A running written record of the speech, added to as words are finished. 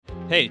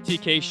Hey,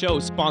 TK Show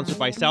is sponsored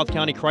by South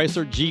County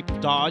Chrysler Jeep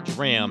Dodge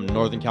Ram,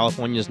 Northern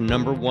California's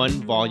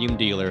 #1 volume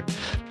dealer.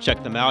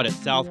 Check them out at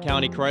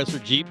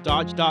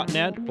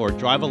southcountychryslerjeepdodge.net or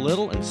drive a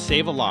little and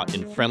save a lot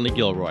in friendly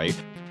Gilroy.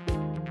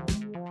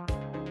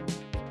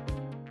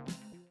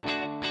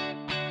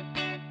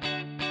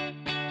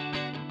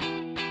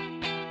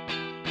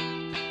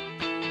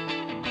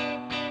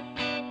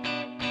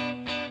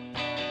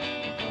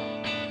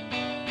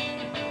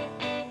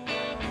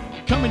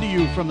 Coming to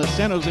you from the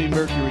San Jose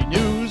Mercury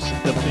News,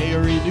 the Bay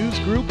Area News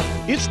Group,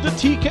 it's the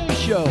TK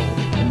Show.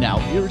 And now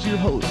here's your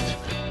host,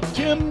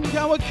 Tim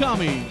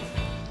Kawakami.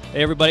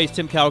 Hey everybody, it's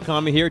Tim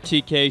Kawakami here,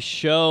 TK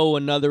Show,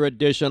 another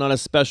edition on a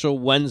special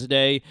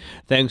Wednesday,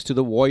 thanks to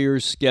the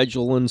Warriors'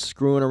 schedule and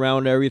screwing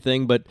around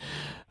everything, but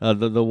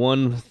the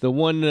one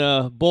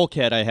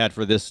bulkhead I had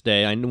for this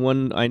day, I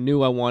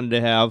knew I wanted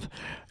to have,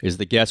 is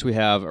the guest we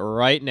have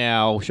right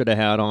now. Should have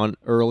had on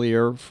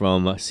earlier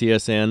from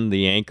CSN,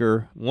 the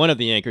anchor, one of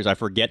the anchors. I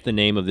forget the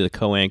name of the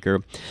co-anchor,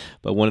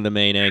 but one of the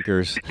main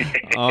anchors,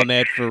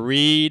 Ahmed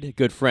Fareed,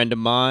 good friend of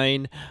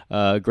mine.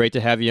 Great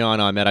to have you on,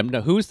 Ahmed.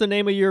 Who's the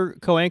name of your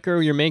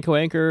co-anchor, your main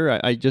co-anchor?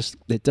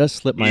 It does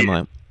slip my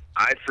mind.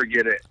 I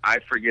forget it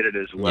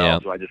as well. Yeah.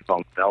 So I just call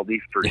him Feldy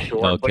for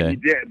short. Okay.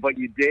 But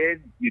you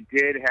did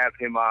have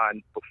him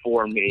on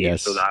before me.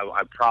 Yes. So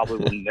I probably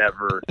will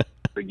never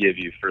forgive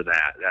you for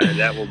that.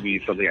 That will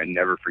be something I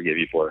never forgive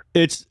you for.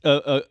 It's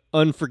a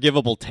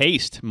unforgivable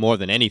taste more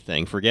than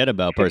anything. Forget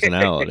about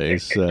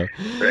personalities.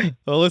 Right.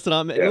 Well,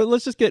 listen,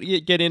 let's just get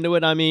into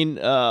it. I mean,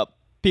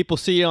 people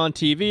see you on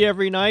TV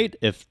every night.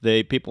 If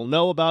people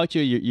know about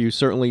you,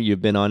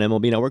 you've been on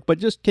MLB Network. But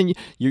just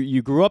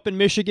you grew up in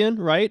Michigan,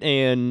 right?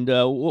 And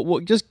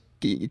just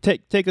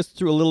take us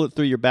through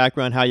your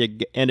background, how you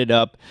ended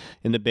up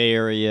in the Bay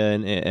Area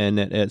and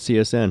at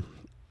CSN.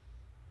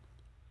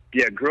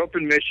 Yeah, grew up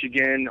in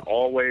Michigan.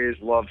 Always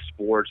loved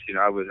sports. You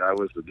know, I was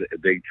a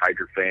big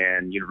Tiger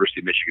fan,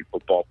 University of Michigan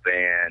football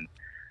fan.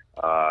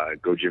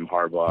 Go Jim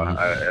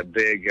Harbaugh, a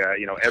big,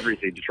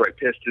 everything, Detroit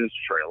Pistons,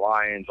 Detroit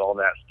Lions, all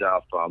that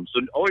stuff. So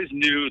always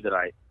knew that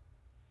I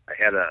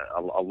had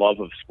a love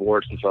of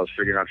sports, and so I was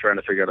trying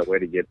to figure out a way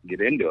to get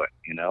into it,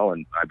 and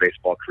my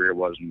baseball career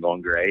wasn't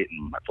going great,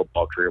 and my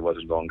football career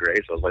wasn't going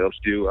great, so I was like, let's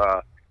do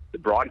the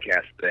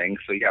broadcast thing.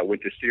 So yeah, I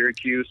went to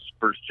Syracuse,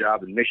 first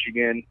job in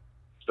Michigan,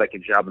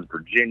 second job in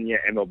Virginia,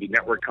 MLB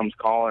Network comes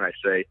calling, I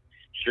say,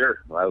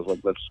 sure. I was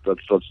like, let's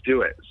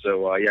do it.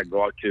 So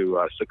go out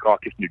to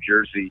Secaucus, New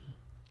Jersey.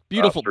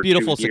 Beautiful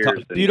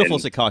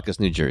Secaucus,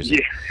 New Jersey.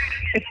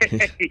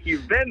 Yeah.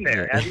 You've been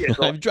there, have you?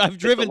 I've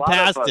driven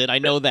past it. I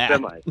know that.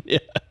 Semis.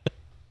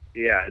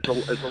 Yeah, it's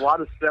a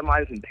lot of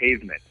semis and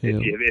pavement. Yeah.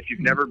 If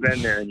you've never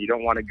been there and you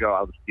don't want to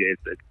go,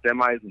 it's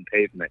semis and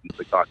pavement in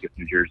Secaucus,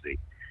 New Jersey.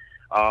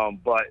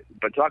 But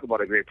talk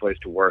about a great place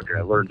to work. And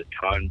I learned a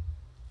ton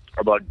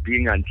about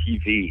being on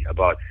TV,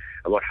 about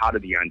how to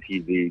be on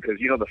TV. Because,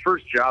 the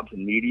first jobs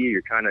in media,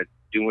 you're kind of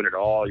doing it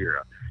all. You're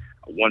a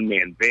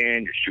one-man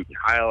band. You're shooting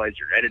highlights.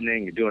 You're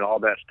editing. You're doing all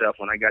that stuff.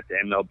 When I got to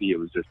MLB, it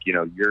was just,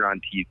 you're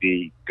on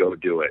TV, go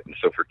do it. And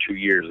so for 2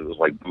 years, it was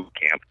like boot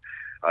camp,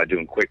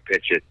 doing quick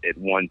pitch at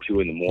 1, 2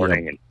 in the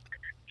morning. Yeah. And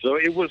so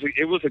it was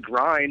a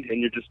grind,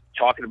 and you're just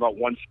talking about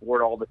one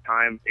sport all the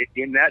time.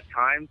 In that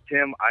time,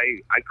 Tim, I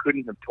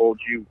couldn't have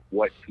told you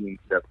what team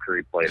Steph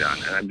Curry played on,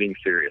 and I'm being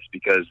serious,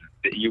 because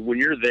when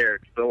you're there,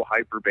 it's so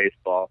hyper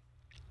baseball.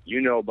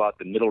 You know about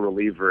the middle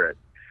reliever at,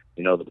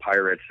 the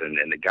Pirates and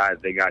the guys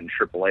they got in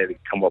AAA that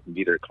come up and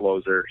be their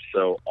closer.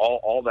 So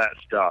all that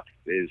stuff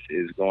is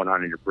going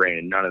on in your brain,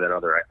 and none of that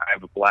other. I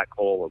have a black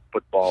hole of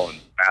football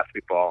and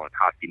basketball and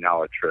hockey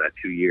knowledge for that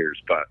 2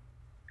 years, but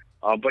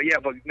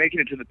making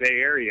it to the Bay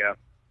Area,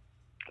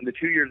 the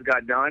 2 years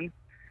got done.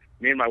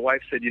 Me and my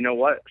wife said, you know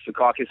what?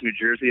 Secaucus, New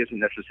Jersey isn't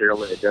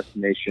necessarily a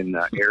destination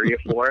area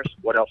for us.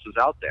 What else is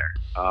out there?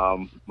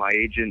 My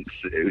agent,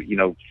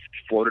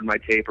 floated my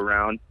tape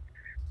around.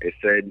 They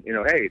said,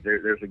 hey,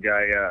 there's a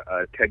guy,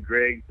 Ted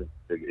Griggs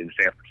in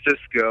San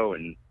Francisco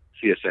and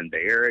CSN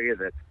Bay Area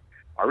that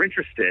are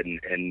interested.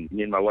 And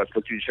me and my wife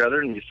looked at each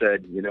other and we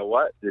said, you know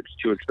what? It's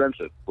too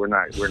expensive. We're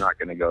not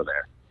going to go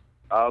there.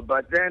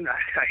 But then I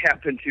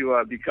happened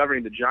to be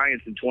covering the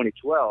Giants in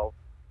 2012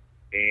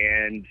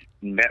 and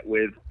met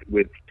with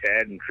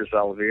Ted and Chris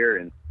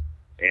Olivier,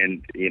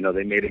 and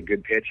they made a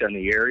good pitch on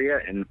the area,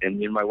 and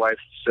me and my wife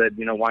said,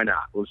 why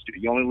not?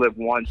 You only live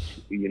once,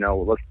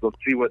 let's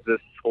see what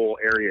this whole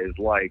area is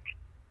like.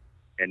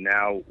 And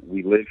now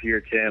we live here,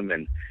 Tim,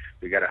 and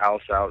we got a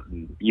house out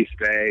in East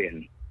Bay,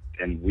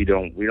 and we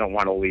don't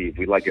want to leave.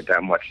 We like it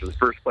that much. So the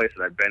first place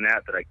that I've been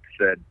at that I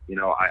said,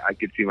 I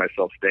could see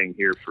myself staying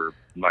here for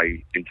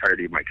my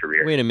entirety of my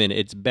career. Wait a minute,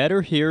 it's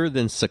better here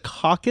than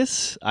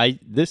Secaucus?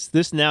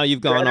 This now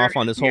you've gone off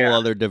on this whole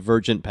other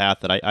divergent path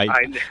that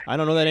I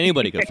don't know that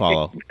anybody could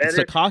follow.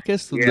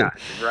 Secaucus,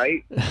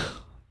 right?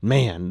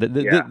 Man,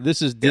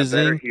 this is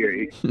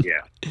dizzying.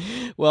 Yeah.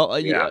 Well,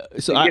 Yeah.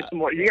 So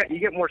you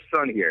get more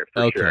sun here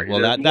for okay. sure. Well,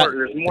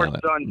 there's more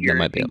sun here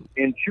might be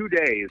in 2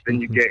 days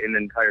than you get in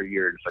an entire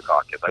year in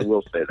Secaucus. I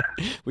will say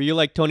that. Were you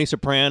like Tony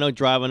Soprano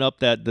driving up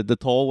the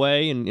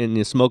tollway and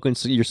you're smoking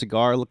your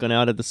cigar, looking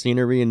out at the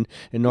scenery in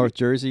North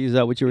Jersey? Is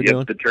that what you were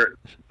doing?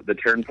 The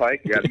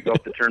turnpike. You got to go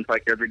up the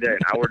turnpike every day. An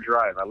hour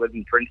drive. I live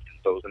in Princeton,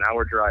 so it was an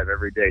hour drive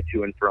every day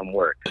to and from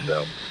work.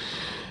 So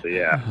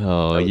yeah.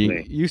 Oh,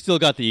 you still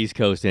got the East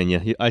Coast in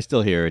you. I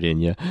still hear it in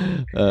you.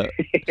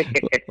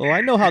 Well,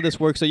 I know how this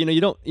works. So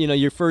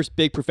your first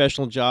big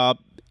professional job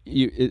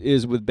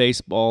is with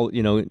baseball.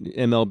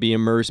 MLB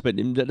immersed, but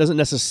that doesn't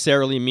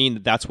necessarily mean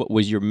that that's what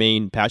was your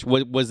main passion.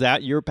 Was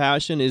that your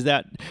passion? Does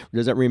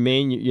that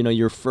remain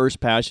your first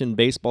passion,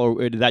 baseball,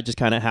 or did that just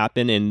kind of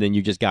happen and then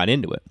you just got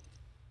into it?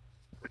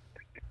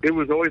 It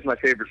was always my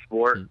favorite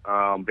sport.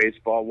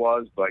 Baseball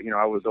was, but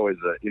I was always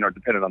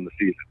dependent on the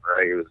season,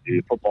 right? It was the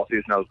football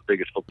season. I was the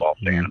biggest football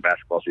fan. And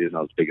basketball season,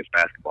 I was the biggest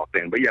basketball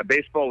fan. But yeah,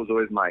 baseball was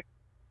always my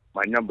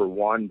number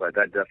one. But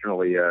that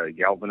definitely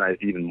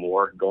galvanized even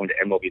more. Going to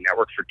MLB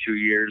Network for 2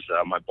 years.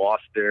 My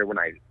boss there, when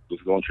I was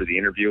going through the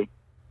interview,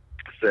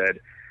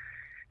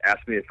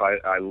 asked me if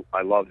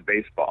I loved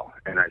baseball,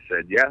 and I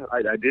said, yeah,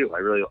 I do.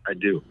 I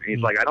do. And he's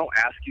like, I don't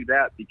ask you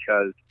that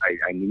because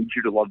I need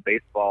you to love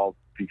baseball.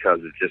 Because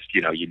it's just,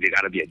 you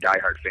got to be a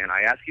diehard fan.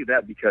 I ask you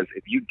that because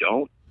if you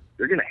don't,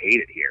 you're going to hate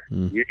it here.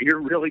 You're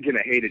really going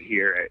to hate it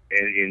here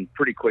and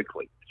pretty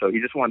quickly. So he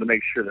just wanted to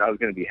make sure that I was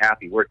going to be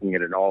happy working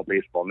at an all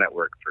baseball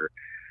network for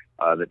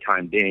the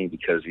time being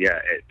because,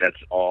 that's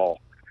all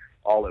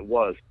it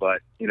was.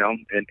 But,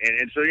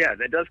 and so, yeah,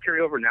 that does carry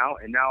over now.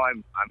 And now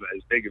I'm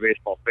as big a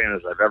baseball fan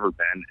as I've ever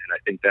been. And I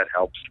think that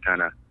helps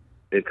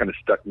they've kind of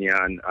stuck me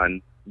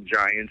on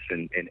Giants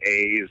and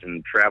A's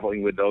and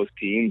traveling with those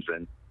teams.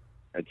 And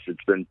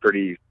it's been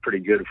pretty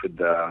good with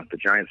the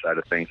Giants side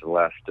of things the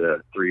last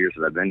 3 years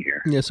that I've been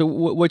here. Yeah. So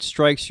what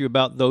strikes you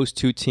about those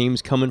two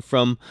teams coming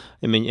from?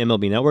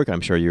 MLB Network.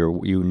 I'm sure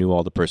you knew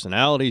all the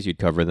personalities. You'd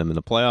cover them in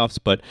the playoffs.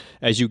 But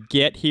as you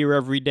get here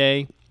every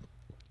day,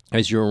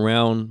 as you're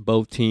around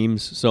both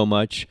teams so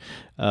much,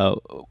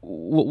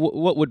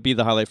 what would be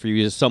the highlight for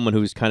you as someone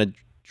who's kind of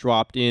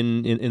dropped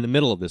in the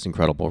middle of this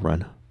incredible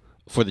run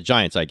for the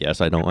Giants? I guess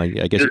I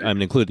guess I'm going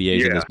to include the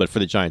A's in this, but for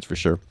the Giants for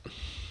sure.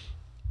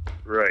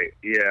 Right.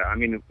 Yeah.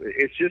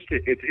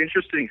 It's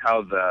interesting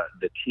how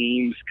the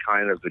teams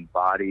kind of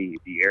embody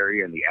the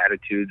area and the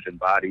attitudes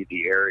embody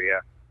the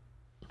area,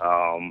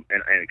 and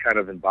kind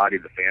of embody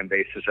the fan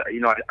bases.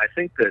 I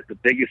think that the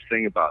biggest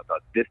thing about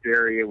this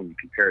area when you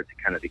compare it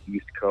to kind of the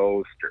East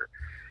Coast or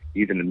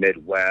even the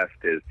Midwest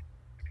is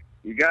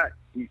you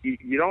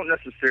don't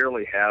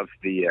necessarily have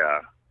the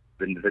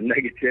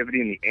negativity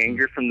and the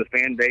anger from the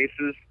fan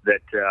bases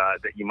that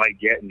you might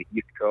get in the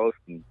East Coast,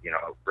 and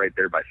right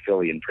there by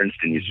Philly and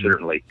Princeton, you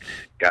certainly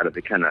got to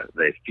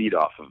they feed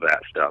off of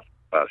that stuff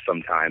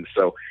sometimes.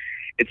 So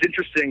it's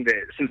interesting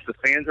that since the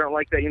fans aren't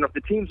like that, if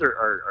the teams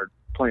are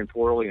playing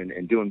poorly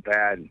and doing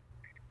bad,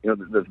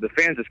 the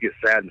fans just get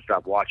sad and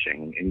stop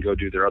watching and go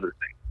do their other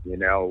thing.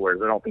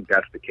 Whereas I don't think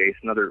that's the case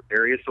in other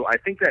areas. So I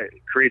think that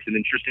creates an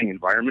interesting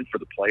environment for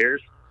the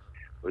players,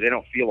 where they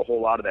don't feel a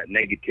whole lot of that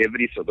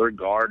negativity, so their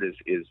guard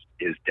is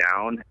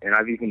down. And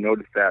I've even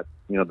noticed that,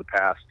 the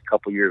past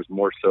couple years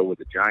more so with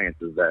the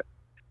Giants, is that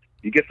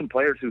you get some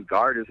players whose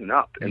guard isn't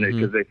up, and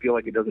because they feel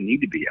like it doesn't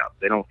need to be up.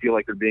 They don't feel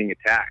like they're being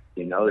attacked.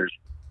 There's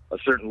a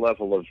certain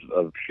level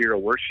of hero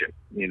worship,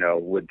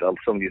 with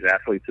some of these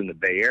athletes in the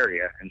Bay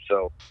Area. And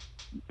so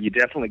you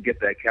definitely get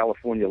that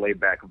California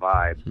laid-back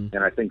vibe,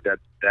 and I think that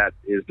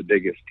is the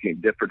biggest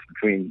difference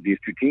between these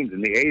two teams.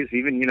 And the A's,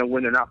 even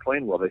when they're not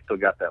playing well, they still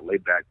got that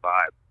laid-back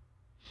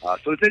vibe.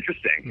 So it's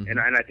interesting, and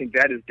I think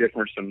that is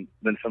different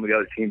than some of the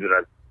other teams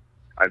that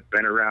I've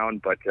been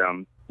around. But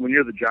when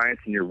you're the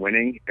Giants and you're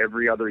winning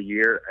every other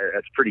year,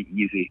 it's pretty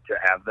easy to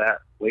have that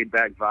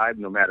laid-back vibe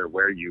no matter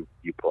where you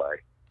play.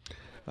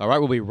 All right,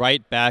 we'll be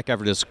right back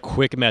after this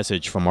quick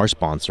message from our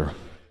sponsor.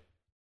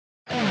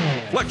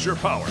 Flex your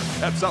power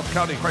at South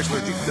County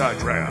Chrysler Jeep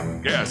Dodge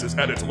Ram. Gas is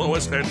at its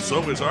lowest, and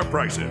so is our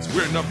prices.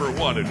 We're number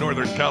one in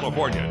Northern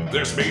California.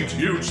 This means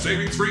huge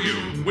savings for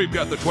you. We've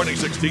got the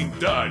 2016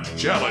 Dodge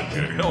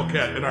Challenger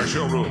Hellcat in our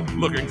showroom.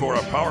 Looking for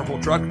a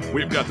powerful truck?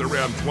 We've got the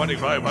Ram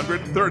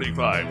 2500,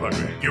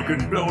 3500. You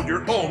can build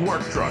your own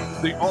work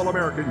truck, the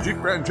All-American Jeep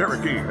Grand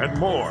Cherokee, and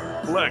more.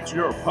 Flex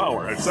your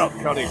power at South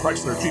County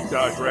Chrysler Jeep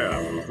Dodge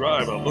Ram.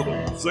 Drive a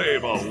little,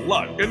 save a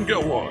lot, and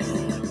go on.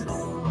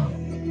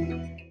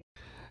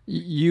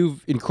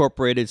 You've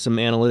incorporated some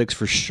analytics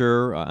for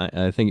sure,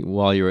 I think,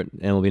 while you're at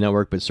MLB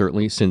Network, but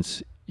certainly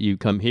since you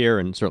come here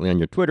and certainly on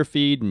your Twitter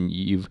feed, and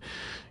you've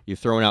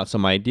thrown out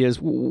some ideas.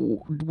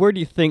 Where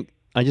do you think,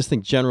 I just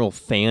think general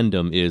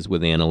fandom is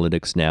with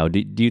analytics now?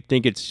 Do you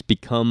think it's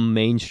become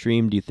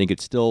mainstream? Do you think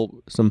it's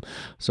still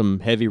some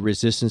heavy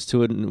resistance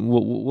to it? And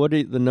what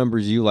are the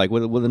numbers you like?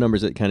 What are the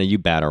numbers that kind of you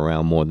bat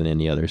around more than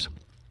any others?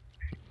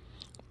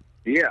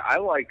 Yeah, I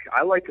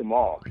like them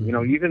all. You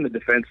know, even the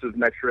defensive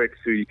metrics,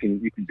 so you can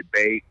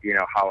debate, you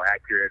know, how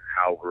accurate,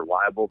 how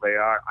reliable they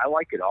are. I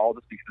like it all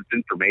just because it's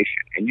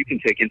information, and you can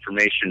take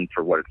information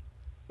for what it's,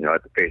 you know,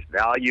 at the face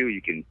value.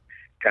 You can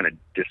kind of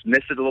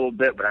dismiss it a little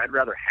bit, but I'd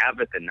rather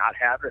have it than not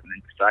have it, and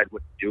then decide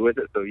what to do with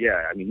it. So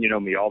yeah, I mean, you know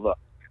me, all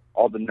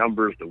the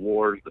numbers, the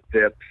WARs, the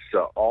FIPS,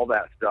 all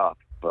that stuff,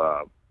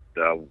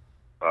 the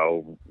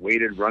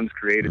weighted runs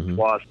created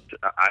plus.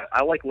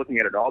 I like looking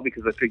at it all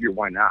because I figure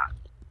why not?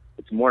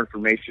 It's more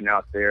information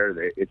out there.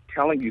 It's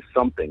telling you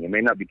something. It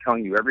may not be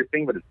telling you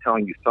everything, but it's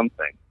telling you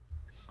something.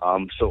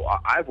 So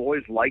I've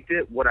always liked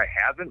it. What I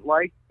haven't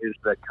liked is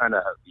the kind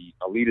of the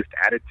elitist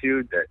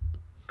attitude that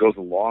goes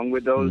along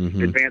with those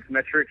advanced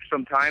metrics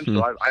sometimes.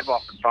 So I've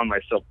often found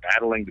myself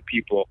battling the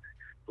people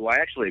who I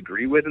actually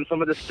agree with in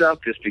some of this stuff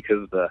just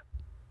because the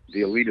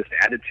elitist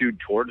attitude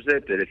towards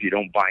it, that if you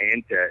don't buy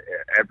into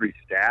every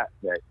stat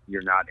that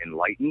you're not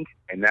enlightened.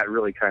 And that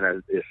really kind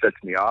of sets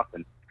me off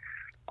and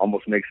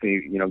almost makes me,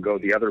 you know, go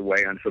the other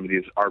way on some of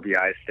these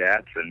RBI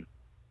stats and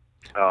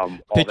all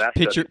that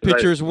stuff.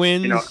 Pitchers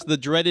wins, you know, the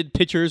dreaded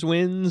pitchers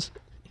wins.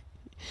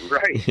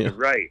 Right, Yeah.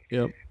 right.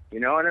 Yep. You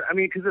know, and I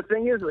mean, because the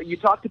thing is, like, you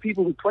talk to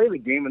people who play the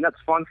game, and that's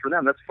fun for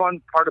them. That's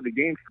fun part of the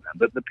game for them.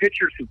 But the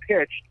pitchers who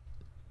pitched,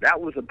 that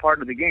was a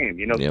part of the game.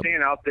 You know,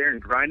 staying out there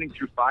and grinding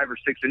through 5 or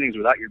 6 innings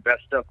without your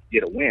best stuff to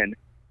get a win.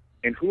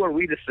 And who are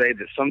we to say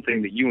that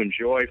something that you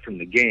enjoy from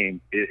the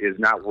game is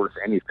not worth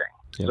anything?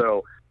 Yep.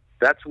 So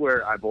that's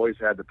where I've always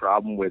had the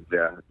problem with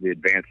the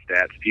advanced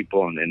stats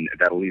people and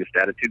that elitist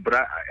attitude. But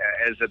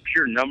as a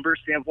pure number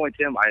standpoint,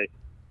 Tim, I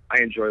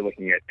enjoy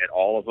looking at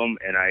all of them,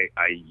 and I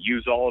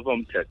use all of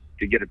them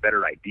to get a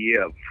better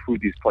idea of who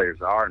these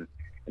players are and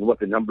what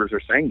the numbers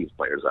are saying these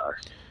players are.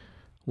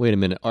 Wait a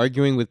minute.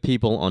 Arguing with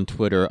people on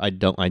Twitter,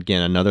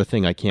 again, another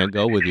thing, I can't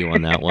go with you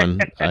on that one.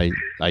 I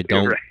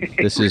don't. Right.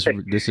 This is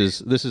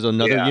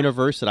another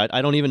universe that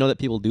I don't even know that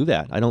people do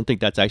that. I don't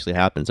think that's actually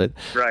happens. I'll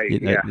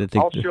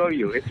show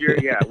you if you're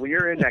when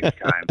you're in next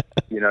time,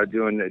 you know,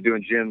 doing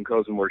Jim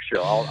Kozenwerk's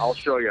show. I'll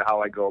show you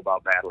how I go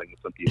about battling with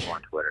some people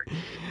on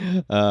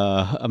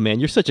Twitter. Man,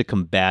 you're such a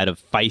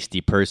combative,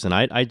 feisty person.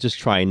 I just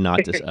try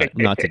not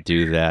to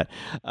do that.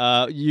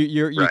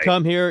 You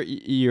come here.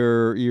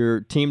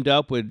 You're teamed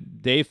up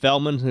with Dave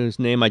Feldman, whose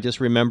name I just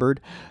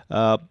remembered.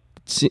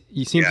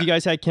 You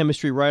guys had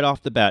chemistry right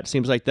off the bat.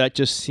 Seems like that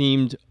just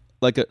seemed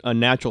like a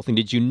natural thing.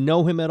 Did you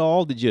know him at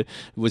all?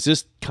 Was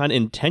this kind of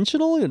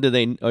intentional, or did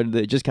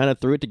they just kind of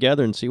threw it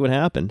together and see what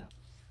happened?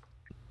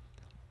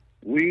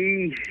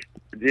 We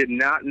did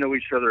not know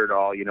each other at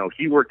all. You know,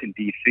 he worked in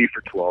D.C.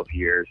 for 12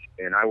 years,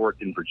 and I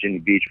worked in Virginia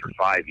Beach for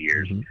 5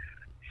 years.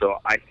 So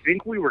I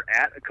think we were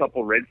at a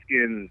couple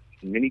Redskins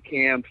mini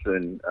camps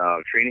and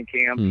training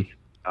camps,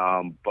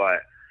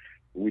 but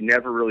we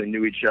never really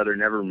knew each other,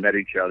 never met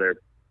each other.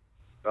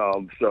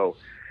 So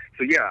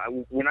yeah,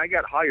 when I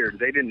got hired,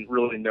 they didn't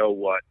really know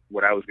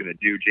what I was going to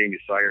do. Jamie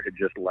Sire had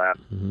just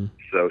left,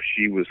 so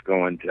she was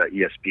going to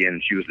ESPN,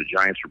 and she was the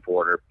Giants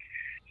reporter.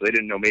 So they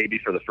didn't know, maybe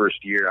for the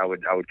first year I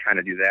would kind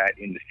of do that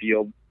in the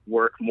field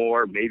work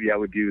more. Maybe I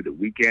would do the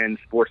weekend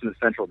Sports in the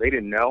Central. They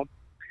didn't know.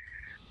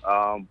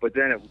 But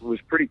then it was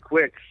pretty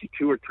quick,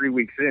 2 or 3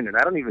 weeks in, and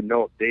I don't even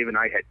know if Dave and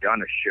I had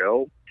done a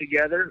show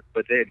together,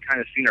 but they had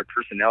kind of seen our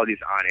personalities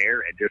on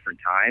air at different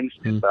times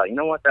and thought, you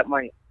know what, that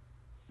might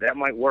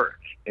work.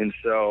 And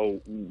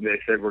so they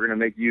said, we're going to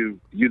make you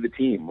the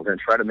team. We're going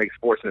to try to make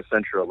Sports in the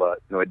Central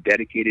a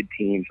dedicated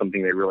team,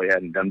 something they really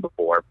hadn't done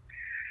before,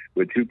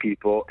 with 2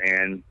 people,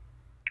 and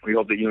we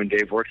hope that you and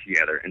Dave work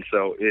together. And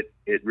so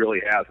it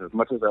really has. As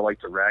much as I like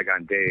to rag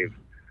on Dave,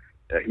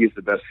 he's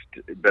the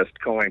best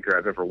co-anchor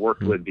I've ever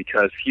worked with,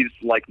 because he's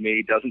like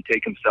me, doesn't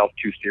take himself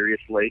too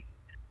seriously,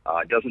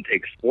 doesn't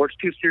take sports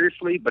too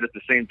seriously, but at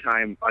the same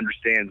time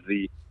understands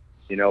the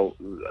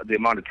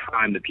amount of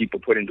time that people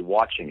put into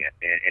watching it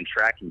and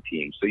tracking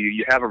teams. So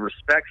you have a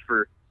respect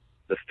for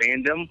the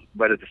fandom,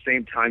 but at the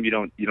same time you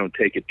don't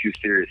take it too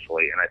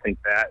seriously. And I think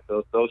that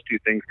those 2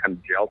 things kind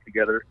of gel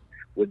together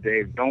with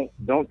Dave. Don't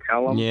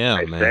tell him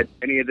I said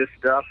any of this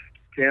stuff,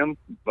 Tim,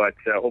 but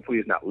hopefully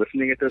he's not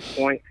listening at this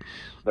point.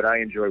 But I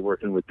enjoy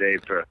working with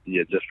Dave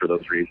just for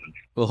those reasons.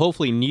 Well,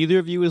 hopefully neither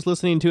of you is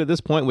listening to at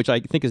this point, which I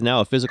think is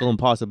now a physical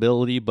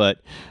impossibility, but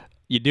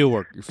you do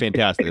work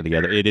fantastically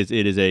together. It is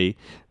a,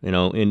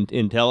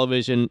 in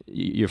television,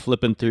 you're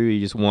flipping through, you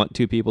just want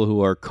 2 people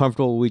who are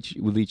comfortable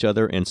with each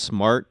other and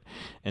smart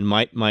and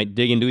might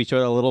dig into each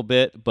other a little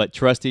bit, but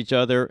trust each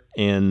other.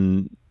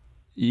 And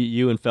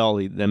you and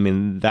Felly, I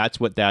mean, that's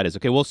what that is.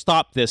 Okay, we'll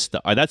stop this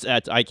stuff. That's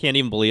I can't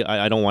even believe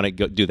I don't want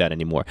to do that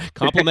anymore.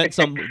 Compliment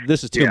some.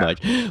 This is too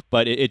much,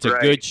 but it's a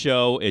good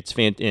show. It's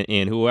fantastic,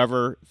 and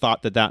whoever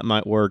thought that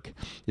might work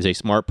is a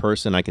smart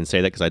person. I can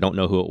say that because I don't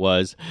know who it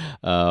was.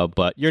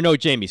 But you're no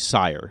Jamie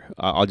Sire.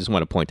 I'll just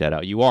want to point that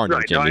out. You are no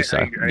Jamie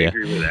Sire. I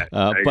agree with that.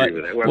 I agree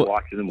with that. We'll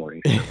watch in the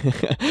morning.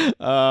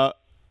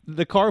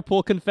 The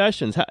Carpool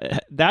Confessions.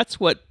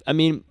 That's what I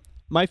mean.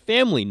 My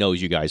family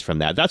knows you guys from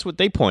that. That's what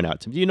they point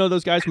out to me. Do you know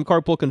those guys from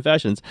Carpool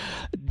Confessions?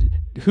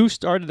 who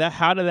started that?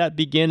 How did that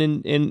begin?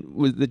 And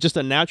was it just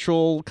a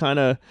natural kind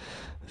of,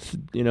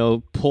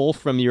 pull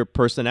from your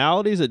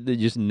personalities? Did you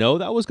just know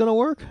that was going to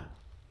work?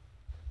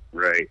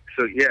 Right.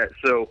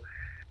 So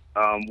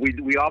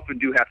we often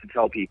do have to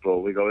tell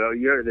people. We go,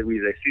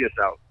 they see us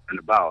out and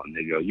about, and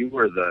they go, "You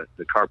were the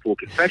Carpool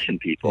Confession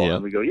people,"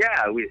 and we go,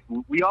 "Yeah,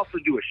 we also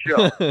do a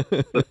show. So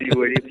if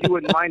you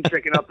wouldn't mind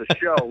checking out the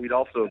show, we'd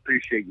also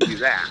appreciate you do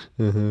that."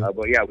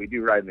 But yeah, we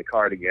do ride in the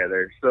car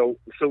together. So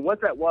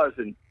what that was,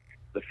 and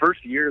the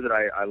first year that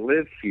I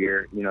lived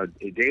here,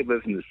 Dave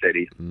lives in the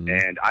city,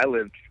 and I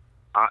lived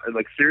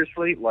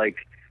seriously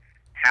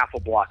half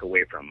a block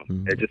away from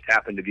him. It just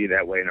happened to be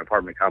that way in an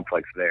apartment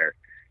complex there.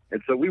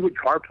 And so we would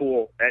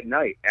carpool at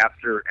night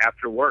after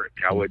work.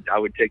 I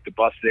would take the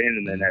bus in,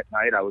 and then at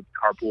night I would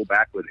carpool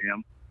back with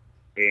him.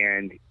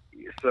 And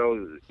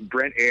so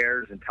Brent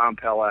Ayers and Tom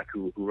Pelleck,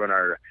 who run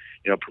our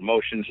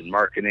promotions and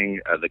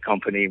marketing the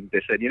company,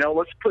 they said,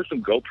 let's put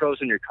some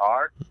GoPros in your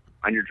car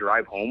on your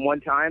drive home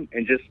one time,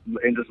 and just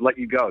let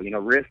you go.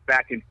 Riff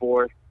back and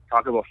forth,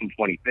 talk about some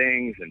funny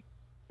things, and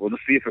we'll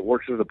just see if it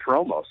works as a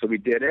promo. So we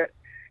did it,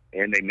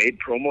 and they made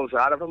promos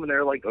out of them, and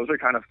they're like, those are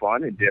kind of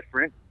fun and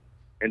different.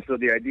 And so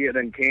the idea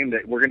then came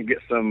that we're going to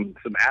get some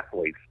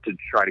athletes to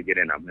try to get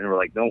in them. And we're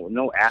like,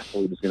 no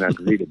athlete is going to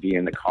agree to be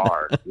in the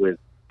car with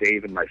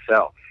Dave and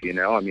myself.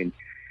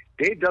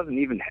 Dave doesn't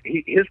even,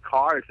 his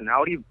car is an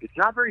Audi. It's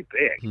not very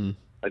big.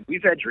 Like,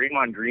 we've had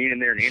Draymond Green in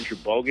there and Andrew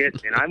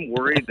Bogut, and I'm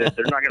worried that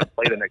they're not going to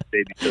play the next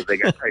day because they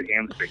got tight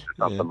hamstrings or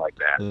something like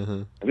that.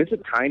 And it's a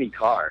tiny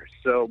car.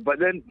 So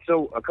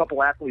a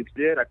couple athletes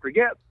did. I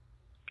forget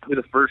who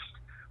the first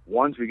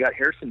ones we got.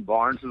 Harrison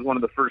Barnes was one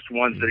of the first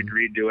ones that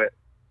agreed to it.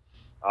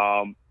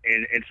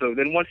 And so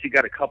then once you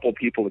got a couple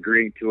people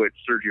agreeing to it,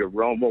 Sergio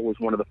Romo was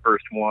one of the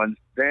first ones.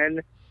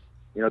 Then,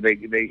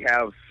 they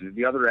have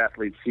the other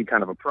athletes see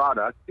kind of a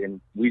product, and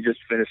we just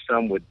finished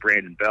some with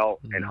Brandon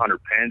Belt and Hunter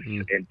Pence,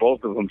 and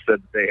both of them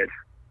said that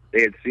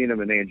they had seen them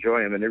and they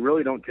enjoy them, and they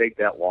really don't take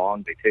that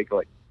long. They take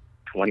like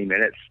 20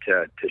 minutes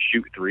to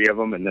shoot 3 of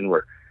them, and then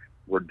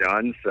we're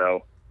done.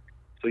 So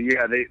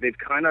yeah, they've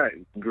kind of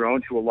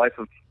grown to a life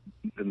of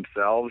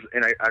themselves,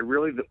 and I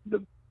really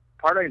the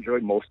part I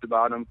enjoyed most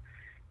about them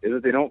is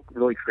that they don't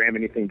really cram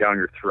anything down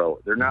your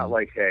throat. They're not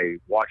like, hey,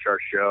 watch our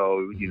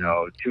show,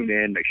 tune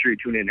in, make sure you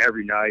tune in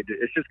every night.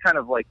 It's just kind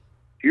of like,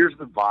 here's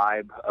the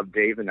vibe of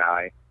Dave and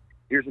I.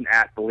 Here's an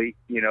athlete,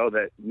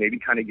 that maybe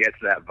kind of gets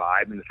that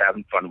vibe and is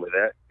having fun with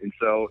it. And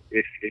so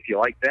if you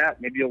like that,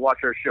 maybe you'll watch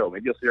our show.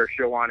 Maybe you'll see our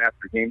show on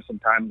after game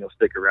sometime and you'll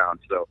stick around.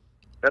 So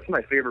that's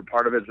my favorite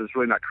part of it, is it's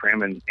really not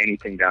cramming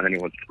anything down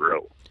anyone's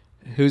throat.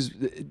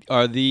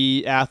 Are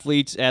the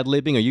athletes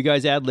ad-libbing? Are you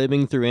guys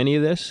ad-libbing through any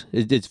of this?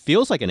 It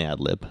feels like an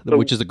ad-lib,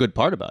 which is a good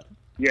part about it.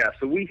 Yeah,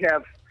 so we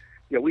have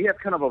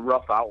kind of a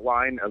rough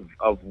outline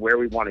of where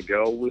we want to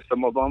go with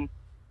some of them.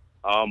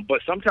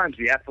 But sometimes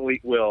the athlete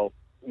will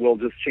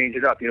just change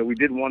it up. We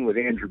did one with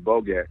Andrew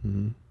Bogut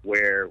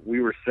where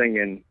we were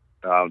singing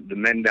the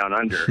Men Down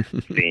Under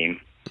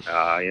theme.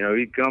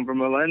 We come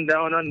from a land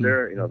down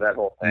under, that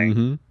whole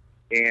thing.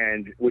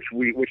 And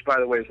which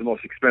by the way is the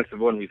most expensive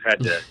one we've had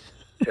to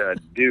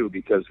do,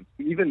 because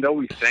even though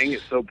we sang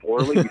it so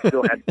poorly, we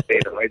still had to pay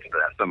the rights for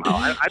that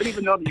somehow. I didn't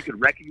even know that you could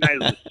recognize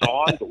the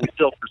song, but we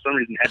still, for some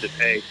reason, had to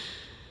pay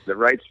the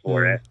rights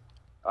for it.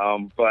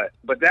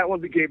 But that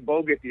one, we gave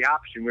Bogut the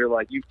option. We were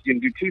like, you can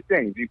do 2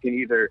 things. You can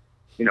either,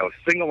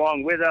 sing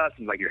along with us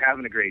and like you're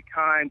having a great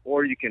time,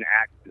 or you can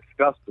act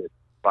disgusted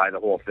by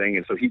the whole thing.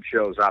 And so he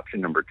chose option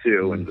number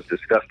 2 and was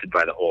disgusted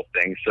by the whole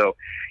thing. So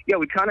yeah,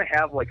 we kind of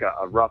have like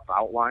a rough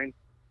outline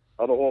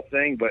of the whole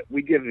thing, but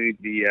we give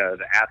the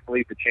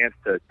athlete the chance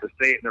to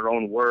say it in their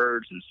own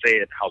words and say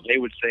it how they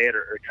would say it,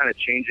 or kind of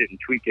change it and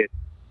tweak it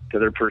to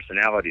their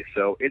personality.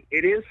 So it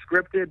is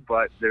scripted,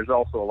 but there's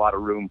also a lot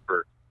of room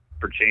for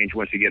change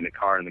once you get in the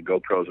car and the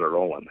GoPros are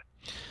rolling.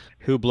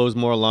 Who blows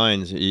more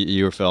lines,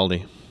 you or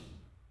Feldy?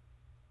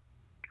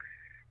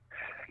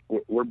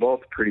 We're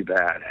both pretty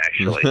bad,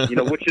 actually.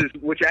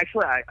 Which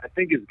actually I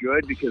think is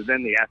good, because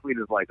then the athlete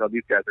is like, oh,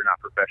 these guys are not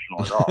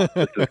professional at all.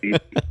 This is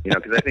easy,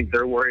 because I think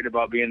they're worried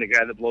about being the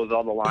guy that blows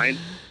all the lines.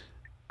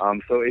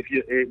 So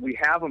we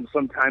have them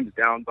sometimes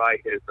down by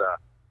his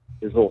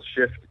little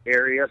shift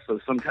area. So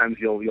sometimes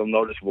you'll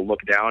notice we'll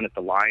look down at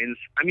the lines.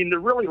 I mean, they're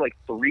really like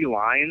 3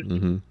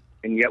 lines.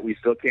 And yet we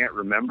still can't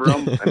remember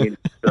them.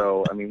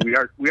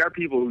 We are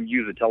people who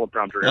use a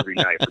teleprompter every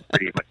night for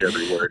pretty much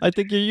every word. I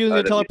think you're using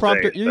a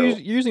teleprompter. You're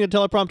using a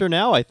teleprompter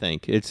now. I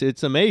think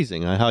it's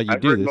amazing how you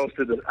do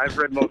this. I've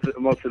read most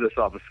of this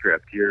off a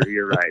script.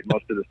 You're right.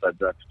 Most of this I've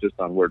done just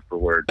on word for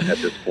word at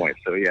this point.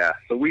 So yeah.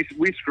 So we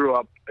screw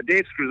up.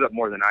 Dave screws up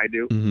more than I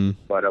do,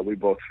 but we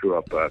both screw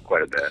up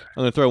quite a bit.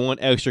 I'm going to throw one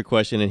extra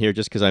question in here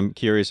just because I'm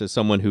curious, as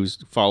someone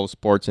who's follows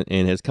sports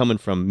and has come in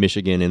from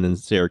Michigan and then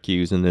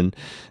Syracuse and then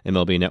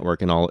MLB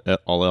Network and all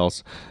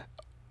else.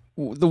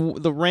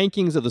 The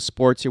rankings of the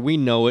sports here, we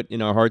know it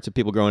in our hearts of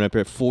people growing up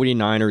here.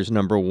 49ers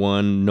number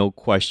 1, no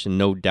question,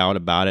 no doubt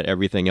about it.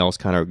 Everything else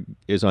kind of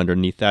is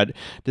underneath that.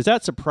 Does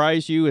that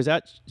surprise you?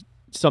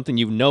 something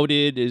you've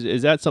noted?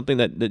 Is that something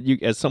that you,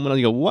 as someone else,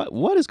 you go,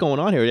 what is going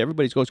on here?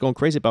 Everybody's going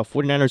crazy about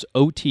 49ers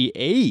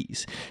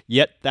OTAs,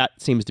 yet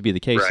that seems to be the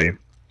case Right. here.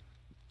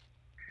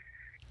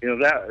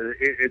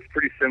 It's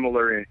pretty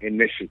similar in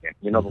Michigan.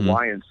 The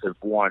Lions have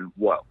won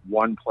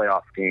one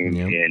playoff game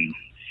in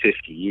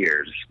 50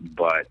 years,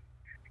 but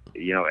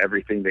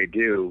everything they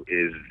do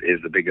is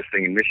the biggest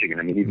thing in Michigan.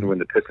 I mean, even when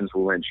the Pistons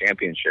will win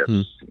championships,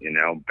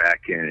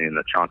 back in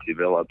the Chauncey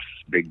Billups,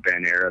 Big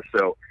Ben era.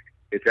 So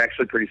it's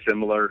actually pretty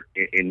similar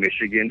in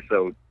Michigan.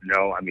 So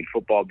no, I mean,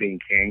 football being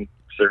king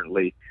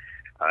certainly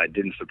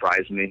didn't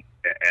surprise me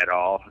at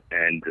all,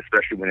 and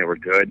especially when they were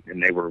good,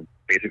 and they were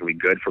basically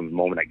good from the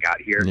moment I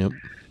got here. Yep.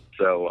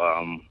 So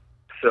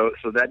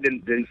so that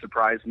didn't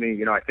surprise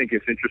me. I think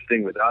it's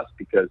interesting with us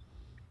because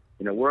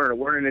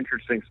we're in an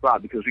interesting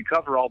spot because we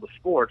cover all the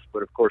sports,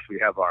 but of course we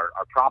have our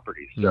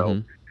properties.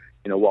 So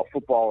while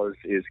football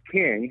is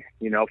king,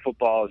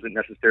 football isn't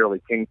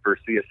necessarily king for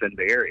CSN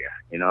Bay Area.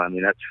 I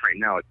mean, that's right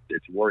now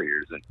it's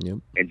Warriors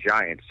and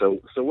Giants.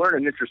 So we're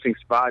in an interesting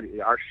spot.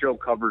 Our show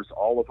covers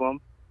all of them,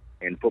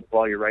 and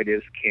football, you're right,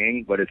 is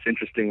king. But it's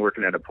interesting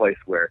working at a place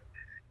where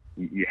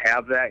you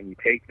have that and you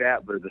take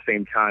that, but at the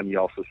same time you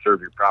also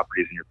serve your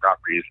properties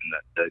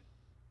and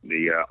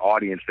the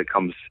audience that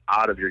comes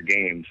out of your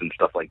games and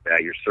stuff like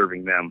that. You're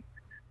serving them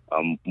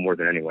more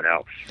than anyone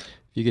else.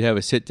 If you could have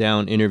a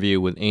sit-down interview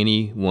with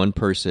any one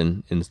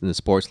person in the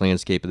sports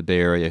landscape of the Bay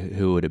Area,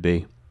 who would it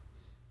be?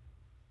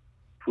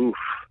 Oof.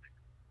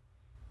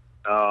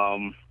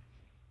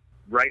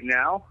 Right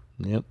now?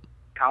 Yep.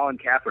 Colin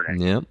Kaepernick.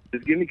 Yep.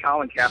 Just give me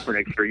Colin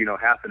Kaepernick for,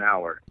 half an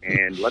hour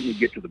and let me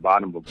get to the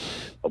bottom of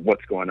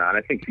what's going on.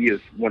 I think he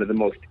is one of the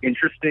most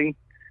interesting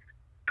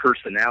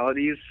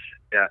personalities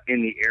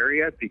in the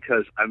area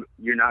because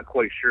you're not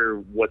quite sure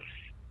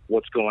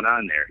what's going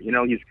on there.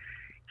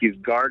 He's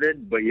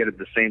guarded, but yet at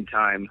the same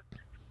time,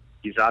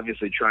 he's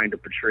obviously trying to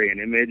portray an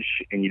image,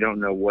 and you don't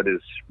know what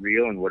is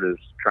real and what is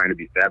trying to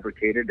be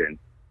fabricated,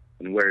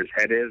 and where his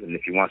head is, and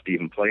if he wants to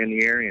even play in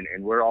the area,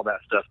 and where all that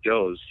stuff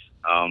goes.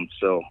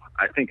 So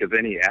I think of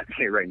any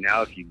athlete right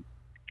now, if you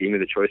gave me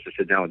the choice to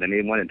sit down with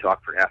anyone and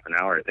talk for half an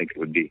hour, I think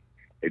it'd be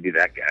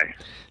that guy.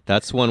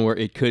 That's one where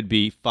it could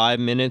be 5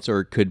 minutes or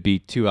it could be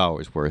 2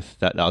 hours worth.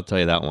 That I'll tell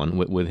you that one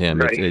with him.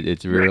 Right.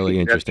 It's really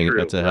interesting.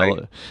 That's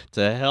true. It's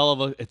a hell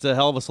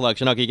of a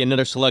selection. Okay, get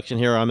another selection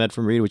here. Ahmed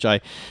Fareed, which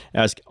I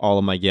ask all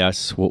of my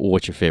guests.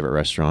 What's your favorite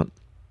restaurant?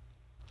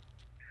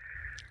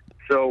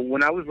 So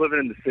when I was living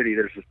in the city,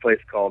 there's this place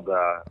called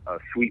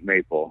Sweet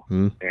Maple,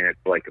 and it's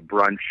like a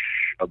brunch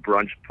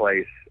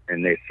place,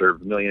 and they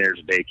serve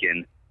Millionaire's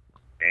bacon.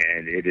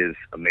 And it is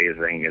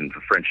amazing, and the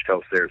French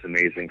toast there is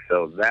amazing.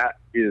 So that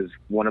is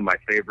one of my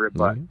favorite,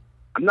 but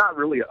I'm not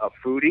really a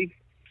foodie.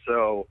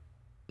 So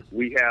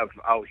we have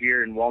out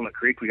here in Walnut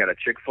Creek, we got a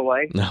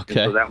Chick-fil-A. Okay.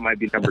 So that might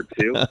be number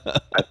 2.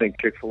 I think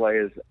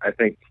Chick-fil-A is, I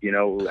thank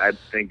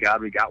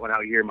God we got one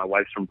out here. My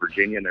wife's from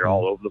Virginia, and they're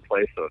all over the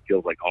place, so it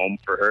feels like home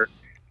for her.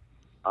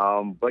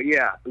 But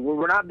yeah,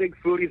 we're not big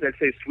foodies. I'd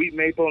say Sweet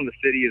Maple in the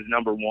city is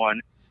number 1.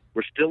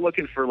 We're still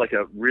looking for like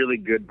a really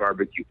good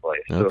barbecue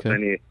place. So if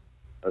any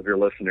of your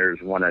listeners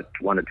want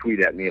to tweet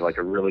at me like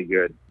a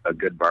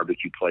good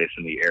barbecue place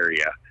in the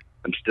area,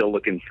 I'm still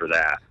looking for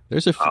that.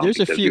 There's a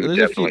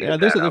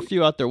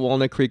few out there,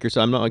 Walnut Creek or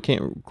so. I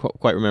can't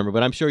quite remember,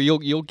 but I'm sure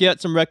you'll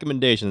get some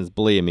recommendations.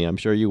 Believe me, I'm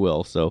sure you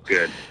will. So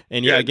good.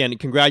 And yeah, again,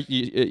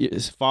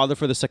 father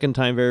for the second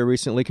time very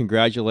recently.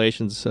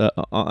 Congratulations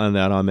on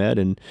that, Ahmed.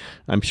 And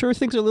I'm sure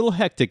things are a little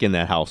hectic in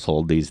that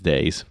household these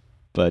days.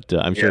 But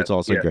I'm sure it's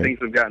also great. Things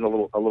have gotten a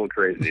little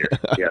crazier.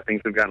 Things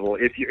have gotten a little.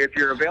 If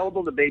you're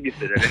available to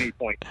babysit at any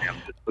point, Sam,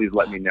 just please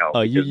let me know.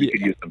 We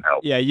could use some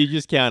help. Yeah, you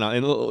just count on.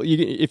 And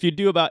if you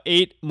do about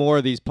 8 more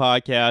of these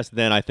podcasts,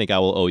 then I think I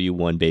will owe you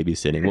one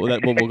babysitting.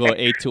 We'll go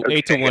 8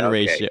 to 1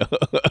 ratio.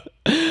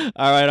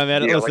 All right,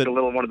 Ahmed. Yeah, listen. Like a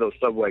little one of those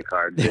subway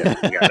cards. Yeah,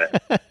 you got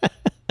it.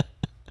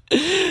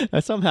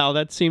 Somehow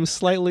that seems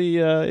slightly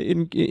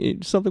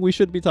in something we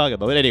shouldn't be talking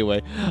about. But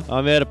anyway,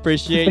 Ahmed,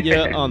 appreciate you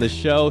on the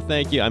show.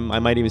 Thank you. I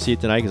might even see it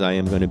tonight because I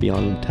am going to be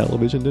on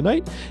television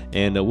tonight.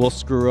 And we'll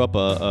screw up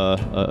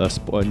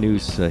a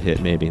news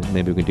hit maybe.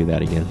 Maybe we can do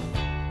that again.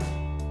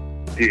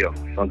 Deal.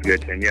 Sounds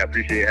good, Tim. Yeah,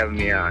 appreciate you having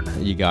me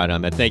on. You got it,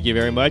 Ahmed. Thank you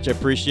very much. I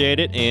appreciate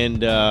it.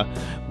 And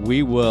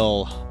we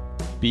will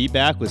be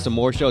back with some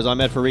more shows.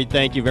 Ahmed Fareed,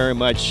 thank you very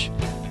much.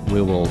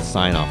 We will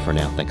sign off for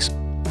now. Thanks.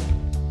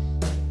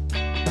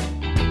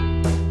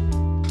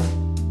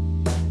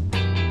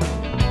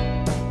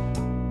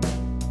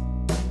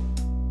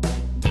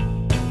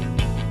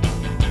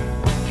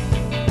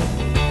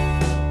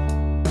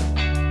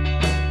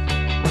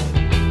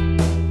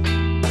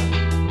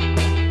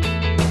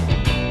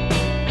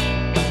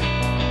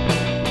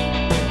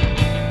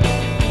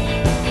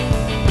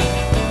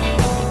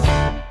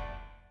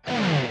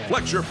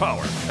 Flex your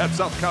power at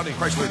South County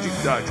Chrysler Jeep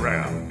Dodge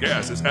Ram.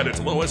 Gas is at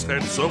its lowest,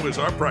 and so is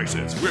our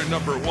prices. We're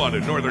number one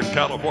in Northern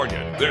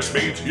California. This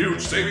means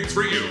huge savings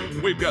for you.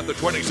 We've got the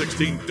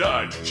 2016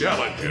 Dodge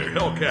Challenger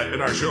Hellcat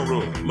in our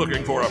showroom.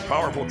 Looking for a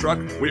powerful truck?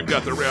 We've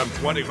got the Ram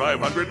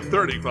 2500,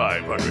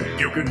 3500.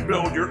 You can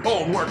build your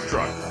own work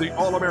truck, the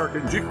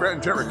All-American Jeep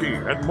Grand Cherokee,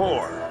 and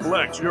more.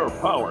 Flex your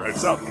power at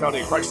South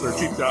County Chrysler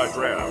Jeep Dodge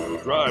Ram.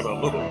 Drive a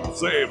little,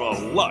 save a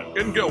lot,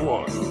 and go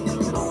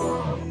on.